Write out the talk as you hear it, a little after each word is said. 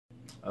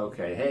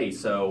Okay, hey,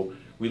 so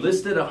we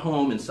listed a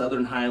home in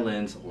Southern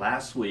Highlands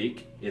last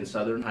week in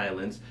Southern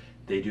Highlands.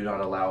 They do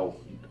not allow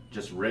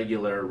just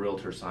regular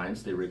realtor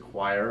signs. They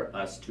require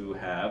us to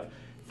have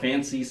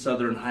fancy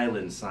Southern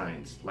Highlands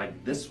signs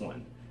like this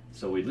one.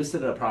 So we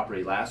listed a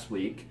property last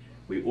week.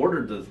 We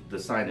ordered the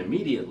sign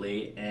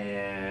immediately,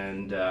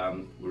 and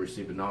we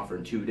received an offer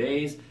in 2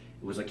 days.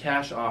 It was a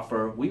cash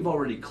offer. We've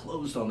already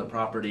closed on the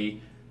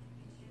property.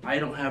 I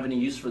don't have any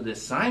use for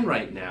this sign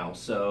right now,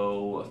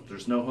 so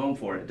there's no home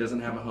for it. It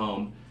doesn't have a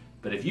home.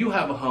 But if you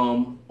have a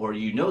home, or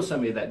you know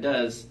somebody that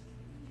does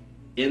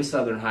in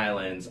Southern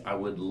Highlands, I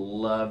would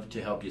love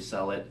to help you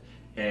sell it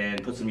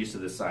and put some use to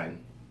this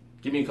sign.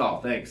 Give me a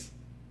call. Thanks.